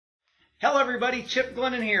Hello everybody, Chip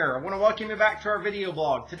Glennon here. I want to welcome you back to our video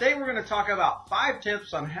blog. Today we're going to talk about 5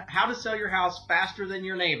 tips on how to sell your house faster than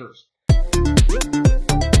your neighbors.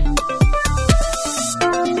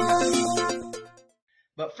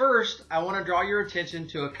 But first, I want to draw your attention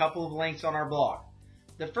to a couple of links on our blog.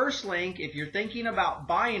 The first link, if you're thinking about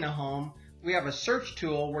buying a home, we have a search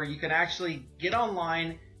tool where you can actually get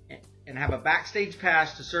online and have a backstage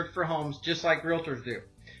pass to search for homes just like realtors do.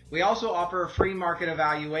 We also offer a free market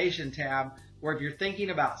evaluation tab where if you're thinking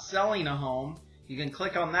about selling a home, you can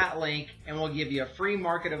click on that link and we'll give you a free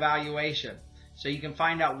market evaluation so you can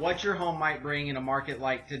find out what your home might bring in a market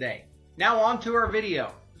like today. Now on to our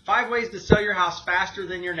video. 5 ways to sell your house faster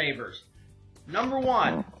than your neighbors. Number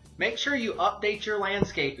 1, make sure you update your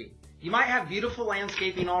landscaping. You might have beautiful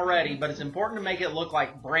landscaping already, but it's important to make it look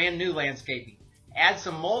like brand new landscaping. Add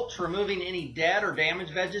some mulch, removing any dead or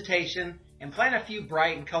damaged vegetation, and plant a few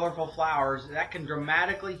bright and colorful flowers that can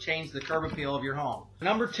dramatically change the curb appeal of your home.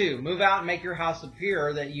 Number 2, move out and make your house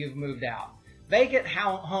appear that you've moved out. Vacant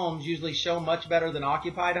homes usually show much better than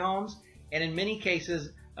occupied homes, and in many cases,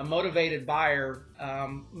 a motivated buyer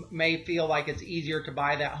may feel like it's easier to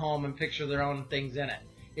buy that home and picture their own things in it.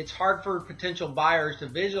 It's hard for potential buyers to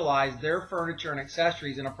visualize their furniture and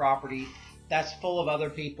accessories in a property that's full of other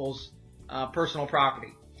people's personal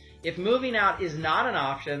property. If moving out is not an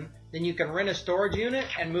option, then you can rent a storage unit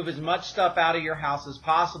and move as much stuff out of your house as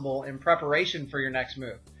possible in preparation for your next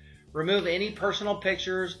move. Remove any personal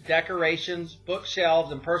pictures, decorations,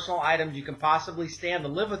 bookshelves, and personal items you can possibly stand to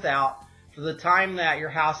live without for the time that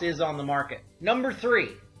your house is on the market. Number 3,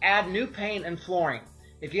 add new paint and flooring.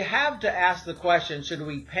 If you have to ask the question, should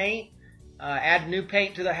we paint, add new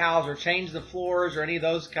paint to the house or change the floors or any of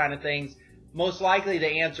those kind of things, most likely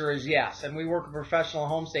the answer is yes, and we work with professional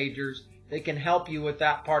home stagers that can help you with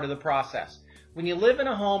that part of the process. When you live in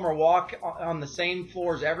a home or walk on the same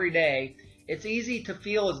floors every day, it's easy to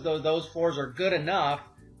feel as though those floors are good enough,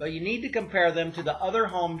 but you need to compare them to the other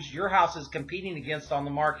homes your house is competing against on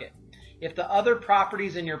the market. If the other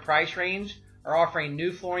properties in your price range are offering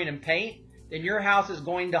new flooring and paint, then your house is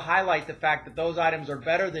going to highlight the fact that those items are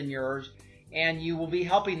better than yours, and you will be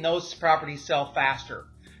helping those properties sell faster.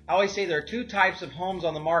 I always say there are 2 types of homes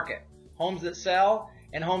on the market: homes that sell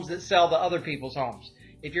and homes that sell to other people's homes.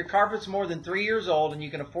 If your carpet's more than 3 years old and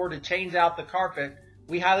you can afford to change out the carpet,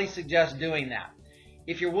 we highly suggest doing that.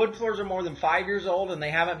 If your wood floors are more than 5 years old and they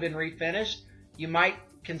haven't been refinished, you might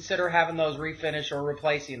consider having those refinished or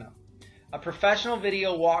replacing them. A professional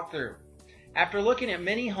video walkthrough. After looking at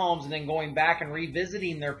many homes and then going back and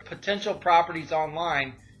revisiting their potential properties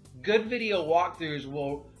online, good video walkthroughs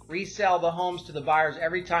will resell the homes to the buyers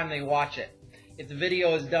every time they watch it, if the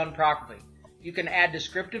video is done properly. You can add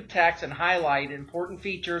descriptive text and highlight important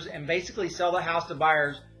features and basically sell the house to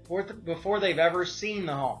buyers before they've ever seen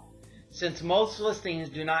the home. Since most listings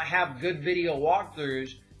do not have good video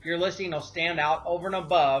walkthroughs, your listing will stand out over and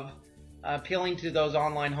above, appealing to those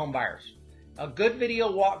online home buyers. A good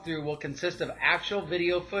video walkthrough will consist of actual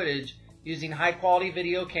video footage using high-quality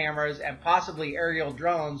video cameras and possibly aerial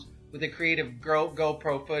drones with a creative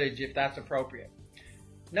GoPro footage if that's appropriate.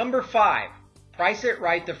 Number 5, price it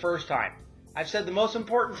right the first time. I've said the most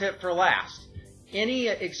important tip for last. Any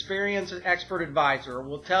experienced expert advisor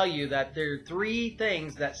will tell you that there are 3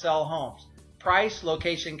 things that sell homes: price,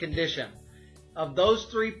 location, condition. Of those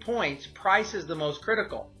 3 points, price is the most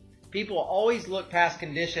critical. People will always look past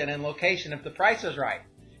condition and location if the price is right.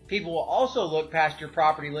 People will also look past your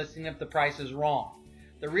property listing if the price is wrong.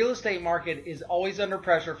 The real estate market is always under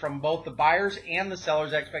pressure from both the buyers and the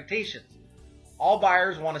seller's expectations. All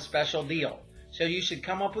buyers want a special deal, so you should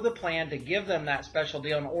come up with a plan to give them that special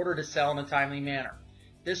deal in order to sell in a timely manner.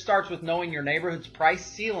 This starts with knowing your neighborhood's price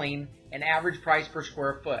ceiling and average price per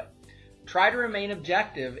square foot. Try to remain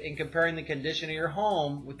objective in comparing the condition of your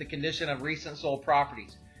home with the condition of recent sold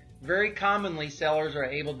properties. Very commonly, sellers are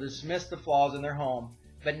able to dismiss the flaws in their home,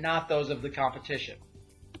 but not those of the competition.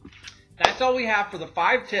 That's all we have for the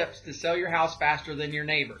 5 tips to sell your house faster than your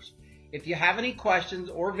neighbors. If you have any questions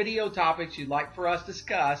or video topics you'd like for us to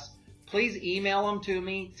discuss, please email them to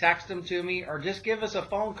me, text them to me, or just give us a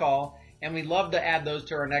phone call, and we'd love to add those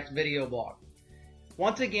to our next video blog.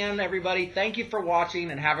 Once again, everybody, thank you for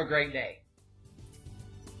watching and have a great day.